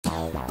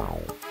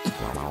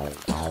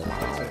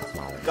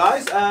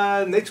Guys,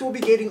 next we'll be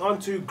getting on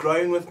to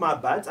growing with my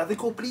buds. I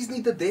think we'll please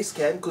need the desk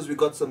cam because we've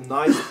got some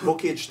nice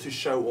bookage to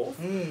show off.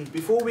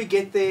 Before we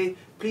get there,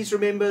 please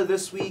remember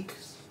this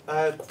week's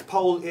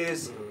poll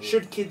is,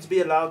 should kids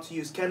be allowed to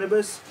use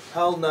cannabis?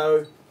 Hell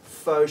no.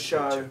 Faux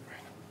show.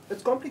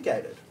 It's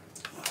complicated.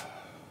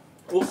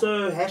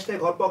 Also, hashtag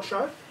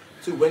HotBoxShow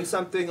to win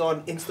something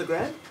on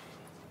Instagram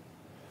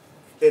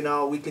in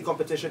our weekly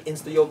competition,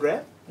 Insta Your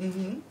Gram.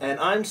 And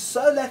I'm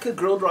so lacquer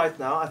grilled right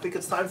now, I think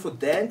it's time for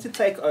Dan to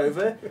take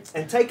over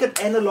and take an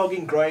analog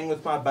in growing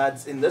with my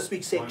buds. In this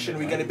week's section,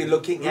 we're going to be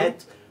looking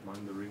at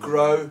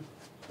grow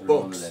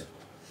books.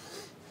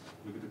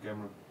 Look at the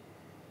camera.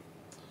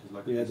 She's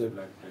like Yeah, a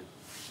black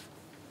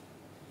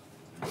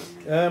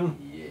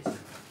Yes.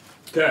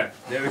 Okay,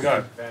 there we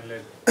go. fan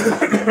led.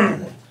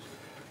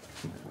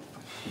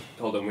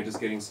 Hold on, we're just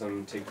getting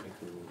some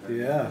technical.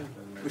 Yeah.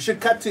 We should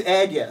cut to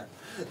ad here.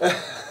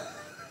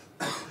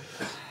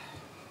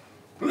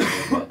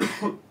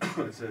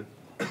 That's it.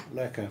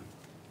 Lekker.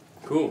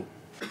 Cool.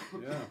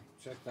 Yeah,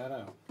 check that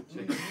out.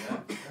 Check it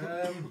out.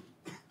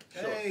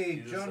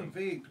 Hey, Sure. John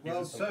Veek.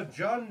 Well, so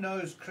John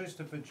knows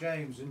Christopher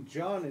James, and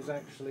John is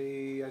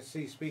actually, I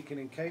see, speaking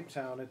in Cape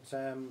Town at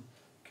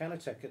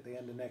Canatech at the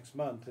end of next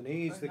month, and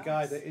he's the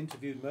guy that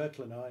interviewed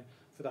Myrtle and I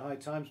for the High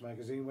Times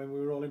magazine when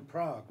we were all in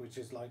Prague, which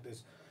is like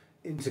this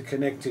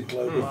interconnected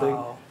global thing.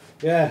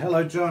 Yeah,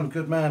 hello, John.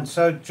 Good man.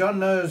 So John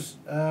knows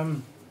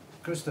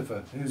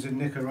Christopher, who's in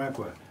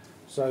Nicaragua.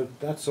 So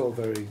that's all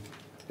very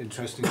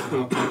interesting for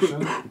the Hotbox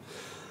Show.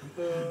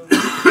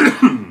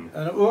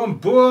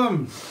 And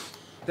boom!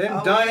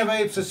 Them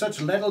Diavapes are such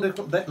lekker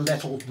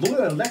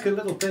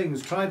little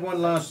things. Tried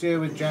one last year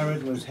with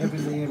Jared, was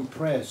heavily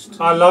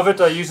impressed. I love it.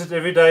 I use it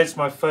every day. It's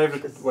my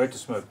favourite way to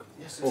smoke.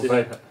 Yes, Or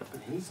vape.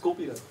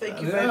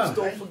 Thank you, Yeah. Vape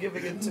Store, for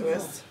giving it to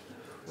us.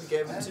 We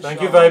gave it to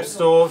Thank you, Charles. Vape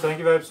Store. Thank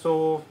you, Vape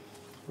Store.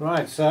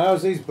 Right, so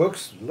how's these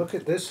books? Look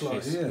at this lot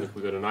Jeez, here. look,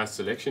 we've got a nice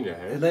selection here,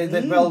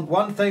 hey? Well,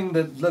 one thing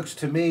that looks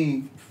to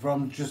me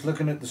from just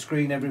looking at the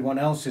screen everyone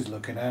else is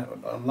looking at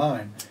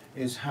online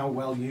is how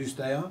well used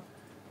they are.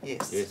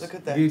 Yes, Yes. look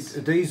at that.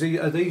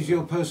 Are these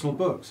your personal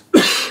books?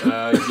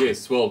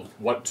 Yes, well,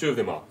 two of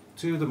them are.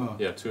 Two of them are.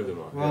 Yeah, two of them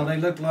are. Well, yeah.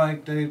 they look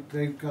like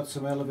they've got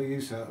some hell of a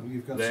use out of them.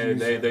 You've got some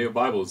use out of They're your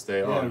Bibles.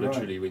 They are right.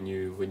 literally when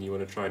you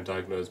want to try and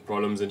diagnose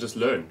problems and just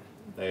learn.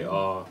 They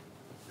are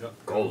Yeah,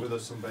 Gold. with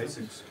us some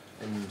basics.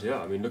 And yeah,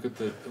 I mean, look at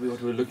what we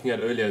were looking at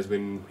earlier is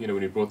when when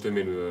we brought them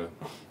in, we were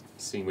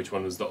seeing which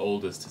one was the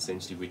oldest,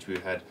 essentially, which we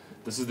had.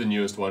 This is the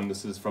newest one.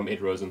 This is from Ed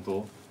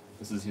Rosenthal.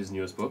 This is his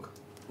newest book.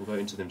 We'll go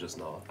into them just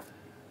now.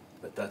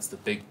 But that's the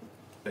big.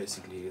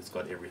 Basically, it's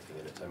got everything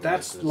in it. I mean,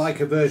 That's like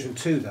a version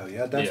 2, though.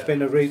 Yeah, that's Yeah.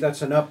 been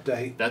that's an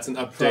update. That's an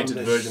from updated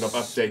this- version of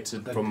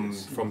updated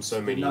from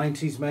so many.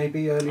 90s,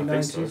 maybe early I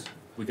think so. 90s.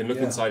 We can look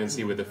Yeah. inside and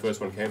see where the first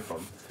one came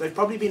from. They've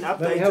probably been They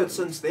updated have-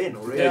 since then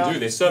already. They do.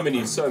 There's so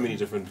many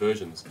different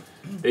versions.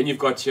 Then you've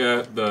got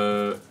here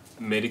the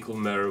medical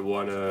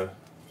marijuana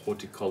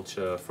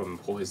horticulture from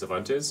Jorge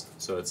Cervantes.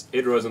 So it's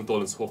Ed Rosenthal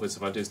and Jorge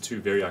Cervantes, two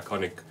very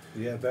iconic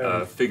Yeah,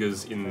 very.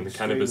 figures in the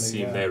cannabis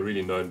scene. Extremely, yeah. They're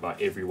really known by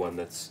everyone.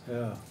 That's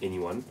Yeah.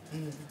 anyone.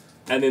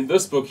 And then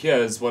this book here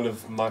is one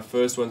of my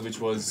first ones, which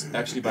was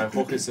actually by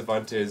Jorge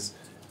Cervantes,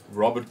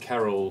 Robert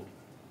Carroll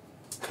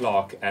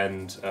Clark,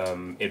 and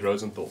Ed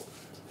Rosenthal.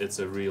 It's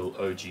a real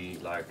OG,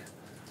 like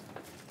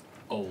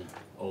old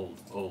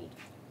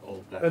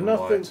black and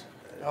nothing. white.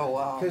 Oh,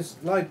 wow. Because,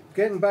 like,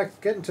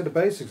 getting to the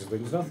basics of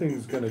things,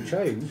 nothing's going to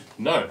change.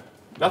 No,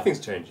 nothing's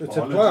changed. It's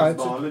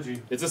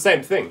Biology. It's the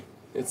same thing.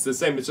 It's the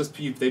same. It's just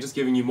they're just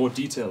giving you more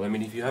detail. I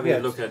mean, if you're having a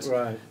look at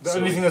right. The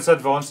only thing that's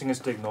advancing is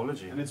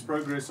technology. And it's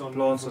progress on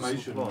Plants and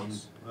information.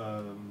 plants.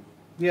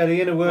 Yeah,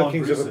 the inner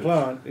workings of a research.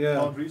 plant. Yeah.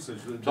 Plant research.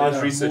 Plant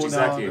There's research, more now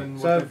exactly. than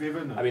So- what we've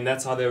ever known. I mean,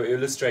 that's how they were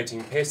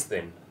illustrating pests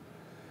then.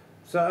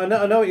 So I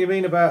know what you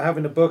mean about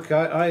having a book.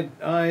 I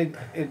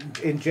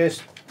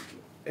ingest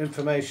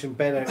information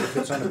better if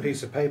it's on a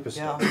piece of paper,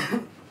 Yeah,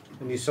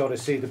 and you sort of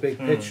see the big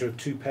picture of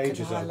 2 you can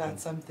pages highlight open.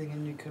 something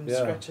and you can Yeah.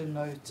 scratch a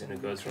note. Then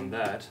it goes from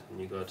that,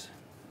 and you got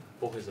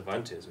Jorge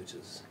Cervantes, which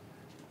is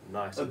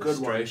nice A good one.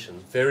 illustration.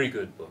 Very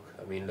good book.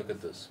 I mean, look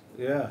at this.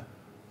 Yeah.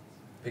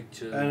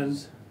 Pictures.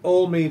 And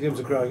all mediums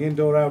are growing,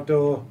 indoor,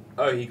 outdoor.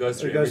 Oh, he goes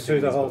through It goes everything through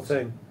in the these whole books.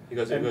 thing. He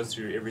goes And-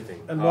 through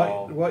everything. And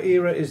How- what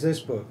era is this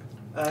book?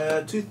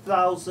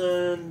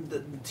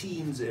 2000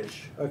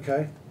 teens-ish.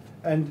 Okay.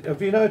 And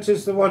have you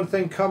noticed the one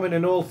thing common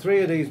in all 3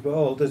 of these?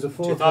 But there's a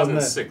 4th one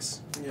there.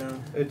 2006. Yeah.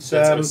 It's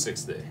That's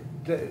 06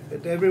 there.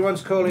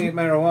 everyone's calling it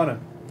marijuana.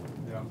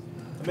 Yeah.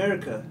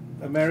 America.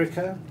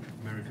 America,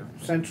 America.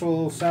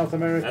 Central South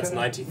America. That's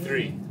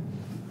 93.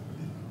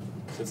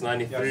 So it's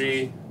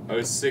 93,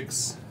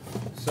 06.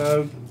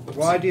 So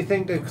why do you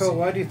think they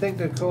call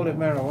it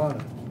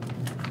marijuana?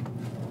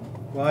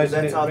 Why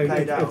isn't That's how it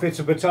played out. if it's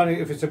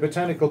a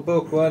botanical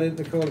book, why didn't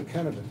they call it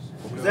cannabis?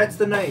 That's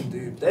the name,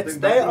 dude. I They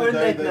think back in the own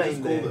day, that they name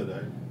just called there.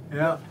 it,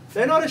 Yeah.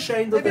 They're not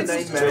ashamed of Maybe the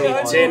it's name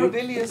just their marijuana. own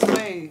rebellious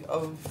way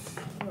of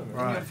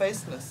In your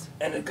faceness.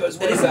 And it goes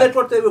And isn't that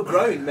what they were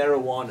growing?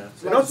 Marijuana.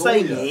 It's We're like not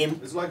saying Zol, yeah.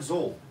 hemp. It's like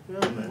Zol. Yeah,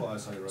 That's man. what I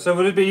say, right? So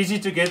would it be easy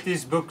to get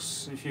these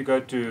books if you go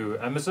to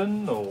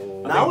Amazon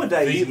or?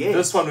 Nowadays, yes.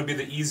 This one would be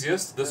the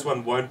easiest. This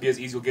one won't be as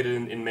easy. You'll get it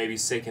in maybe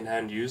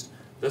second-hand used.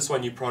 This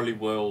one you probably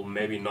will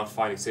maybe not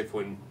find except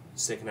for in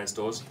second-hand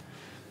stores.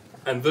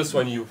 And this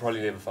one you'll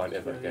probably never find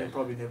ever You'll again.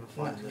 probably never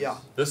find this. Yeah.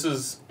 This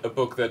is a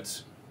book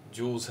that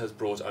Jules has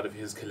brought out of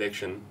his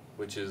collection,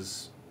 which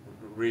is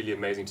really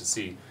amazing to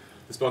see.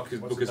 This book is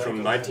What's from the date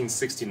on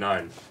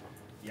 1969.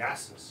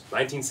 Yes.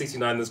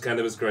 1969, this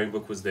cannabis growing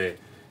book was there.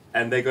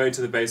 And they go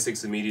into the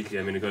basics immediately.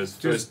 I mean, it goes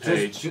first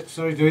page.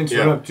 Sorry to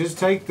interrupt. Just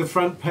take the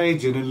front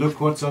page in and look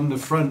what's on the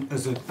front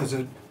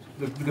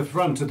the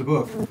front of the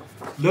book.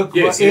 Look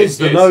Yes, what is yes,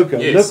 the logo.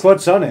 yes. Look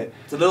what's on it.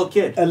 It's a little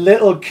kid. A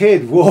little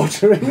kid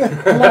watering a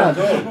plant.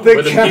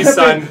 With a peace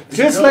sign.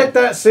 Just let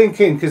that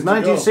sink in, because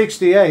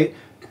 1968,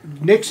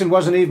 Nixon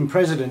wasn't even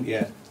president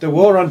yet. The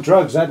war on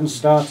drugs hadn't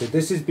started.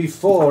 This is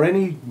before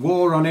any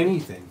war on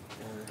anything.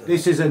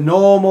 This is a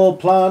normal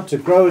plant to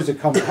grow as a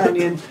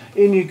companion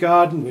in your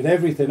garden with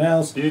everything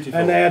else. Beautiful.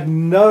 And they had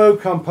no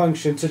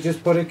compunction to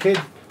just put a cute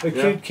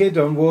kid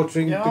on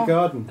watering the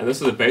garden. And this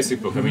is a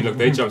basic book. I mean, look,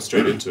 they jump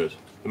straight into it.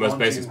 The most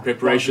basics: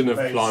 preparation of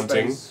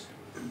planting,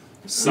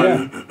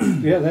 sun.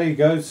 Yeah, there you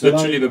go. So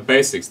Literally the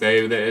basics.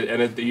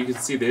 You can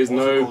see there's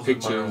no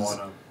pictures.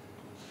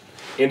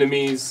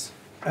 Enemies.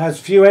 has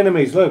few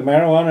enemies. Look,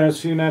 marijuana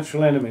has few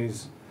natural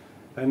enemies.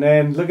 And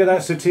then look at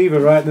that sativa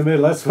right in the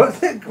middle. That's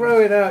what they're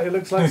growing out. It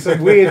looks like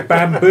some weird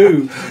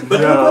bamboo.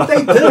 But look what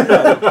they did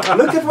though.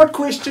 Look at what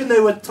question they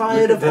were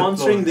tired of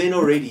answering then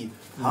already.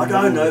 How do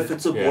I know if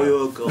it's a boy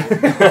or a girl?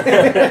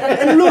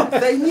 And look,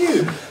 they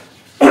knew.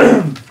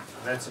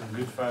 That's some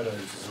good photos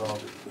as well.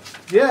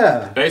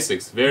 Yeah.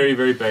 Basics. Very,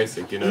 very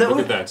basic. You know, look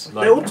at that.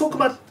 They all talk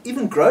about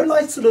even grow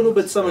lights a little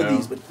bit, some of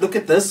these, but look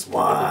at this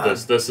one. Look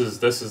at this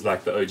is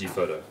like the OG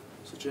photo.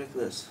 So check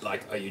this.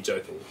 Like, are you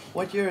joking?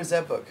 What year is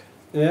that book?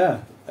 Yeah.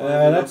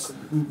 That's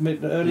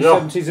early Yeah.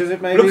 70s, is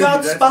it maybe? Look how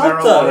it's That's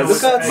spelled though. marijuana.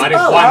 Look how it's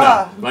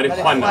spelled.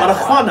 Marijuana.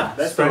 Marijuana.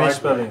 That's Spanish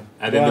spelling.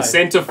 And then the Right.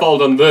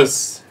 centerfold on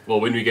this,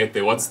 well, when we get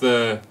there, what's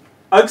the...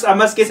 Oaks, I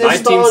must get the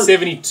stars.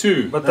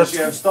 1972. But Does she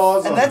have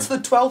stars And on that's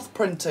it? the 12th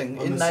printing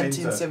On in the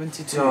centre.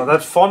 1972. No,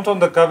 that font on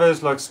the cover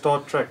is like Star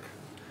Trek.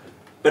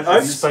 But You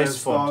Oaks, need to have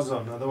Space font. stars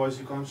on, otherwise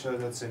you can't show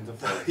that center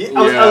fold.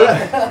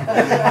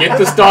 Get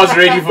the stars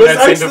ready for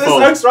that Oaks,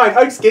 centerfold. Oaks, right.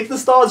 Oaks, get the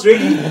stars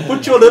ready.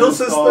 Put your little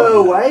sister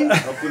away.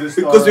 I'll put a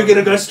star Because we're on going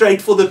to it. go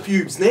straight for the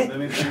pubes, ne? Let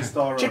me put a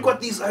star Check on what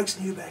these Oaks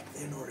knew back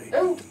then already.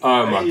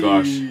 Oh my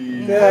gosh.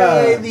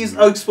 Yeah. Hey, these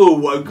Oaks were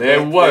woke. They're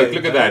back woke. then,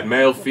 Look at man. that.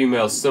 Male,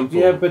 female, simple.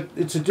 Yeah, but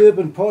it's a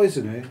Durban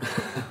poison,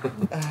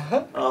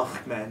 eh? Oh,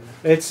 man.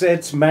 It's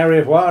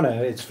marijuana.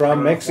 It's from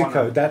Marijuana.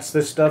 Mexico. That's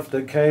the stuff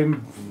that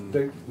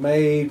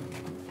made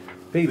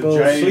people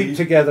The J- sleep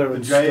together The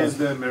and J stuff. is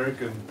the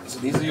American. So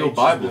these are your H is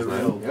Bibles, the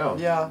man. real. Yeah.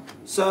 Yeah.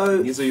 So,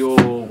 These are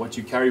what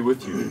you carry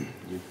with you.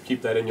 You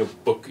keep that in your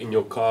book, in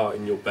your car,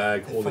 in your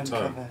bag all the Front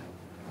time. cover.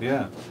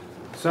 Yeah.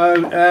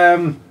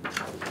 So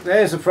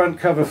there's a front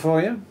cover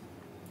for you.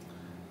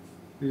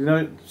 You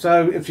know,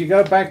 so if you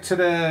go back to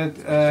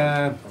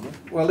the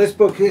this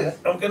book here,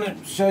 I'm going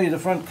to show you the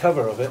front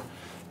cover of it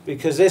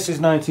because this is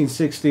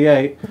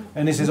 1968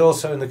 and this is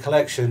also in the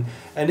collection,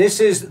 and this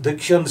is the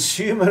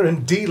Consumer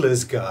and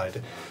Dealer's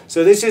Guide.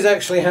 So this is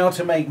actually how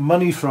to make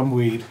money from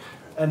weed,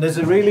 and there's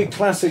a really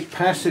classic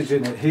passage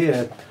in it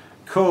here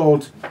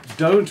called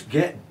 "Don't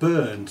Get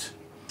Burned."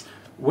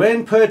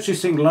 When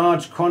purchasing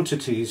large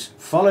quantities,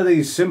 follow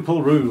these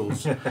simple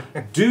rules.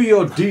 Do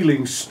your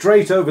dealing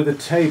straight over the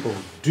table.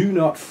 Do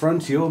not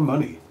front your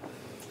money.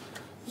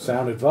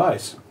 Sound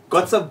advice.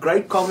 got some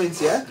great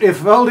comments here. If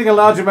holding a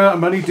large amount of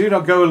money, do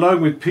not go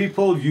alone with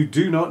people you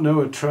do not know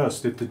or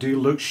trust. If the deal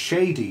looks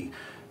shady,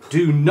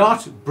 do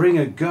not bring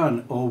a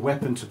gun or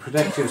weapon to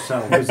protect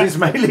yourself, as this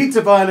may lead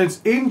to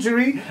violence,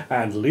 injury,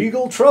 and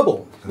legal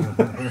trouble.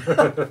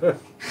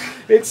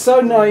 It's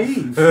so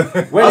naive.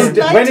 When in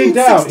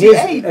doubt, here's,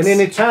 1968. and in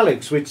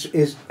italics, which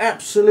is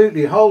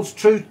absolutely holds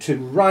true to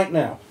right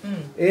now.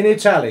 In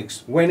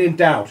italics, when in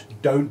doubt,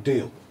 don't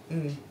deal.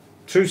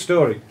 True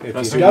story. If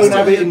That's you true. don't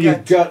have it in your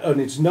Okay. gut and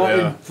it's not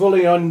Yeah.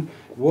 fully on,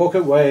 walk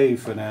away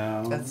for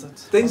now. That's it.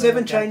 Things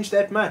haven't Okay. changed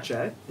that much,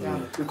 eh? Yeah.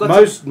 We've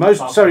got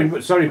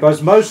Sorry,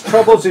 Buzz. Most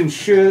troubles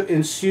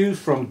ensue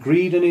from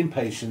greed and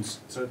impatience.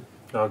 So,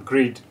 No,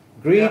 greed.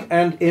 Greed Yeah.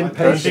 and Don't be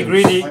impatience.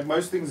 greedy. like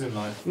most things in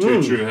life.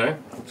 True, hey?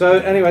 So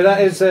anyway, that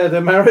is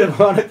the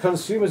Marijuana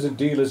Consumers and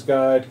Dealers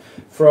Guide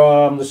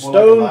from the More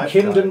like a Stone life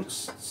Kingdom guide.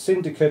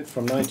 Syndicate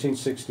from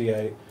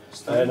 1968.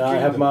 Stone And I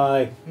have Kingdom.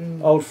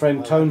 my old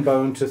friend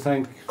Tonebone to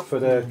thank for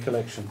the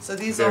collection. So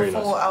these Very are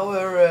for nice.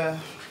 our,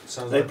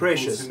 Sounds They're like a cool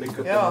precious.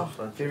 syndicate. yeah,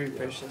 very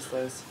precious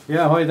those.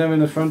 Yeah, hide them in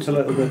the front a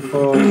little bit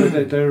for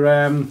they're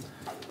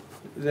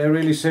they're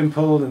really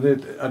simple.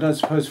 And I don't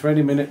suppose for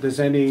any minute there's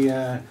any.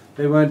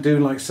 They weren't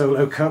doing like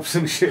solo cups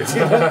and shit.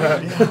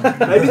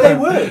 Maybe they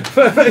were.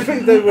 Maybe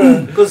they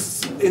were.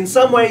 Because in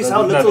some ways,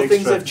 how Doesn't have little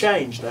things have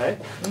extracts. changed, eh?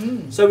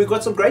 So we've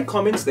got some great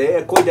comments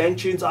there. Koi Dang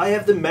Tunes, I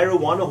have the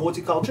Marijuana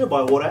Horticulture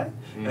by Jorge.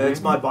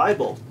 It's my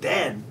Bible.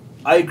 Dan,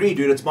 I agree,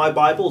 dude. It's my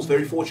Bible. It's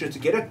very fortunate to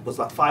get it. It was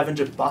like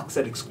 $500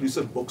 at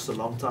Exclusive Books a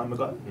long time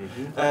ago.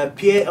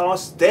 Pierre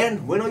asked,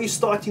 Dan, when are you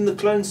starting the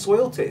clone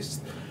soil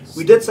test?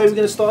 We did say we're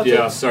going to start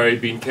Yeah, it. sorry,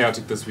 been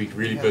chaotic this week.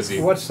 Really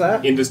busy. What's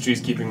that? Industry's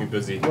keeping me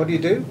busy. What do you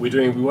do? We're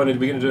going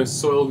to do a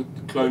soil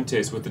clone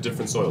test with the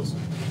different soils.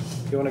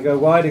 You want to go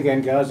wide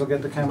again, guys? I'll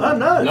get the camera.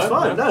 No, it's No,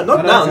 fine. no. No,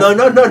 not now.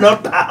 No,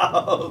 not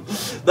now.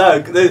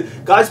 No,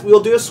 guys,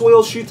 we'll do a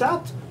soil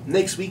shootout.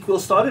 Next week we'll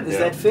start it. Is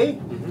that fair?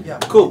 Yeah.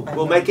 Cool. I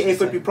We'll know make what an you're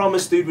effort. We saying.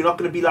 promise, dude. We're not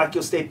going to be like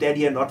your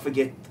stepdaddy and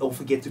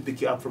forget to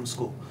pick you up from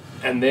school.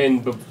 And then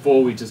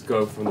before we just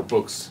go from the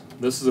books,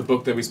 this is a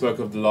book that we spoke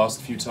of the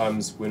last few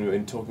times when we were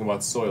talking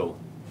about soil.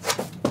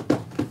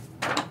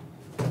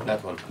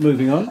 That one.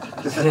 Moving on.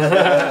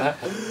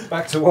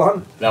 Back to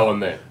one. That one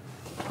there.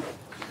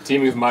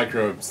 Teaming with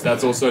Microbes.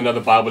 That's also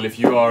another Bible. If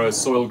you are a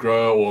soil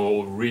grower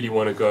or really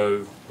want to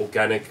go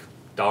organic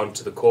down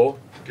to the core,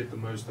 Get the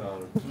most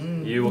out of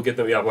it. you will get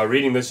them. Yeah, by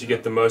reading this, you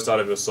get the most out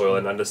of your soil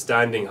and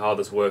understanding how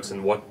this works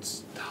and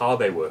how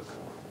they work.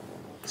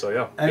 So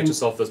yeah, And get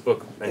yourself this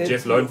book. And it's-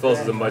 Jeff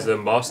Lowenfels is a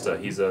master.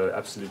 He's a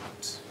absolute.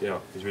 Yeah,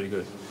 he's really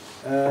good.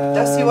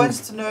 Dusty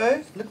wants to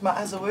know, look, my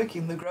eyes are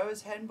working. The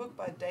Grower's Handbook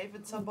by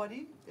David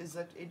somebody, is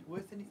that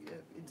worth any,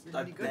 is it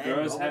any good?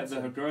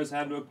 The Grower's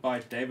Handbook by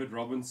David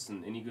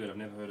Robinson. Any good? I've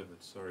never heard of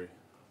it. Sorry.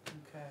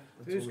 Okay.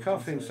 Who's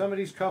coughing?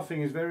 Somebody's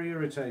coughing is very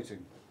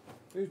irritating.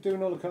 Who's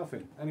doing all the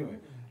coughing? Anyway,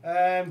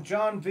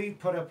 John V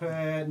put up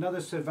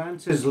another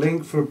Cervantes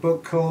link for a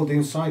book called The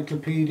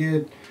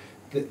Encyclopedia,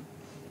 the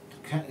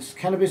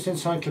Cannabis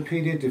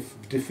Encyclopedia,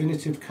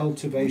 Definitive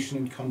Cultivation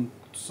and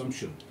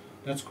Consumption.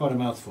 That's quite a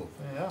mouthful.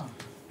 Yeah.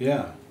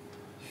 Yeah.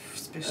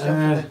 Especially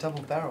after that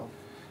double barrel.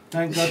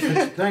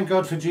 Thank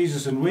God for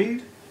Jesus and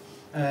weed.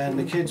 And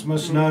the kids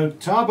must know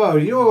Tabo.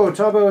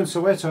 Tabo in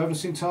Soweto. I haven't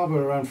seen Tabo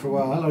around for a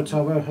while. Hello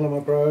Tabo. Hello my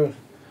bro.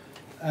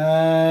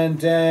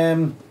 And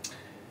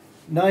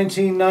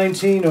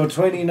 1919 or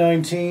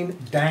 2019,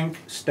 dank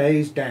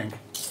stays dank.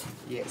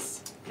 Yes.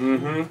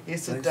 Mm-hmm.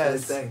 Yes, it Thanks,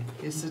 does. thanks.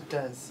 Yes, it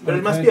does. But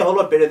it must be a whole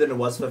lot better than it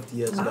was 50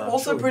 years ago. I'm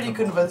also pretty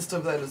convinced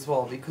of that as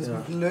well because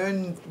Yeah. we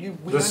learn. We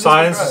The learn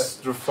science as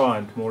is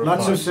refined, more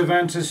Lots of refined.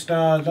 Cervantes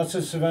stars, lots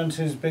of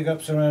Cervantes big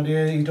ups around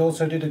here. He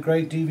also did a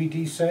great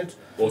DVD set.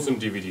 Awesome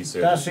DVD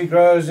set. Darcy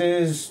Grows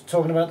is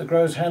talking about the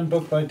Grows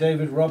Handbook by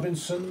David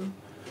Robinson.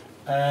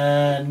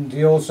 And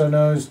he also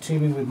knows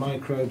Teaming with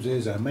Microbes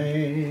is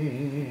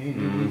amazing.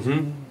 Mm-hmm. we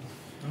grow.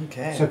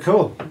 Okay. So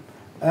cool.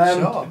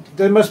 Sure.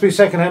 There must be a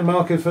second-hand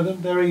market for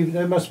them.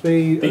 There must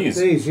be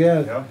These.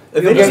 yeah. Yeah.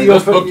 You'll This- get your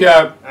This book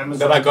here Amazon.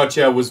 that I got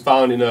here was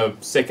found in a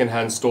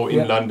second-hand store in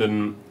Yeah.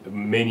 London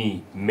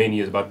many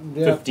years, about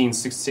Yeah. 15,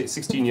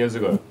 16 years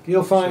ago.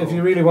 You'll find, if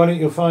you really want it,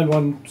 you'll find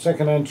one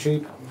second-hand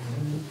cheap.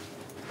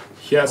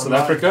 Here in South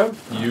Africa,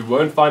 you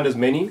won't find as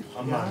many.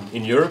 Yeah.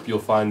 In Europe, you'll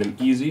find them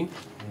easy.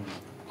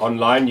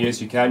 Online,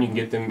 yes, you can. You can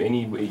get them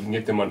You can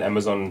get them on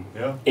Amazon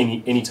Yeah.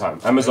 anytime.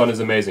 Amazon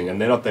is amazing,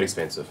 and they're not that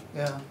expensive.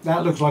 Yeah.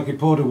 That looks like you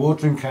poured a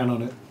watering can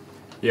on it.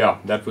 Yeah,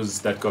 that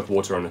got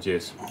water on it.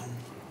 Yes,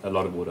 a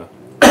lot of water.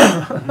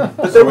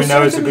 But So we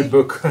know it's a good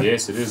book.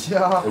 Yes, it is.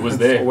 Yeah. It was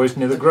there. Always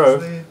near the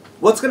grove.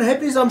 What's going to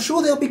happen is I'm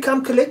sure they'll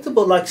become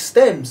collectible like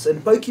stamps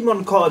and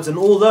Pokemon cards and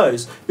all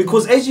those.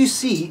 Because as you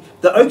see,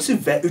 the oaks who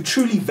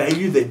truly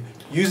value them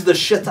use the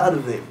shit out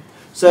of them.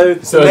 So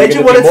So imagine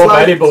it's what it's more like.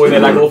 valuable when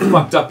they're like all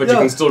fucked up, but you Yeah.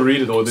 can still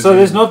read it. Or So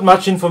there's not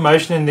much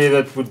information in there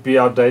that would be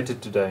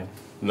outdated today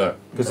no.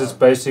 because it's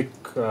basic.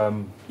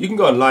 You can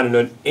go online and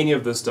learn any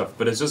of this stuff,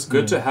 but it's just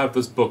good to have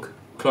this book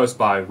close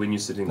by when you're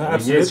sitting No, there. I mean,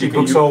 absolutely, you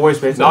can- books are always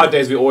better.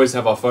 Nowadays, we always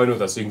have our phone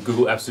with us, so you can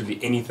Google absolutely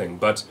anything,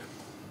 but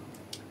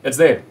it's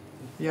there.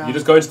 Yeah. You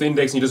just go into the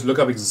index and you just look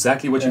up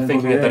exactly what you're Yeah,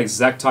 thinking at that yeah.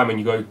 exact time, and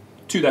you go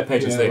to that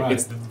page. It's Yeah, there. right.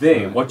 It's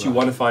there. Right, what you right.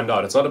 want to find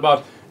out. It's not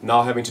about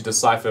now having to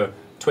decipher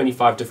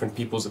 25 different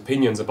people's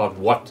opinions about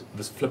what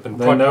this flippant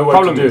They know what to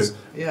problem do. is.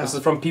 Yeah. This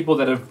is from people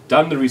that have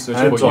done the research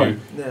for Hands-on. you.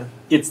 Yeah.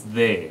 It's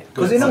there.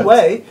 Because in a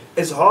way,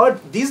 it's hard.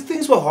 These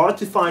things were hard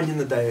to find in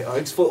the day,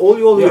 Oaks. For all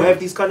you all who Yeah. have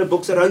these kind of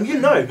books at home, you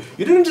know,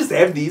 you didn't just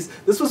have these.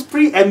 This was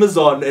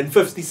pre-Amazon and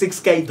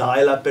 56K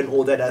dial-up and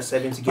all that us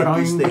having to get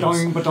these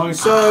things.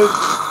 So,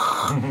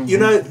 you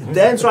know,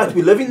 Dan's right.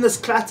 We live in this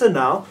clutter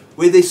now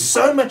where there's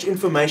so much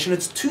information.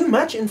 It's too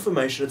much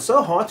information. It's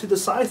so hard to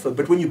decipher.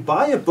 But when you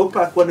buy a book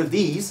like one of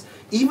these,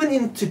 even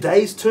in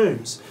today's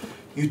terms,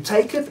 you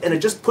take it and it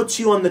just puts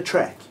you on the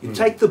track. You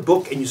take the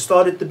book and you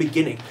start at the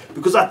beginning.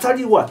 Because I tell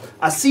you what,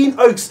 I've seen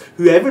Oaks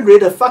who haven't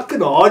read a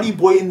fucking Hardy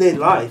Boy in their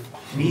life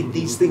read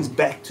these things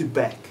back to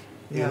back.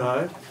 You Yeah.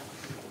 know?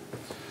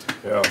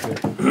 Yeah.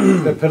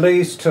 The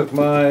police took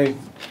my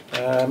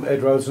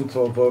Ed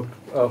Rosenthal book.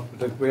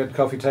 We had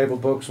coffee table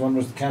books. One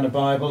was the Can of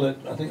Bible.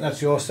 I think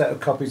that's your set of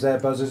copies there,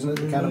 Buzz, isn't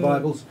it? The Can of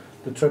Bibles.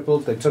 the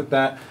tripled. They took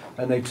that,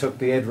 and they took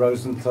the Ed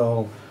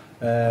Rosenthal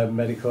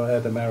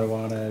the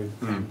marijuana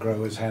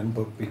growers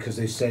handbook, because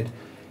they said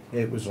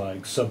it was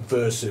like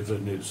subversive,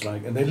 and it's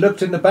like, and they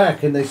looked in the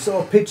back and they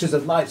saw pictures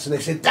of lights, and they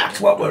said,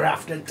 that's what we're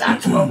after,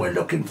 that's what we're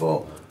looking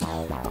for.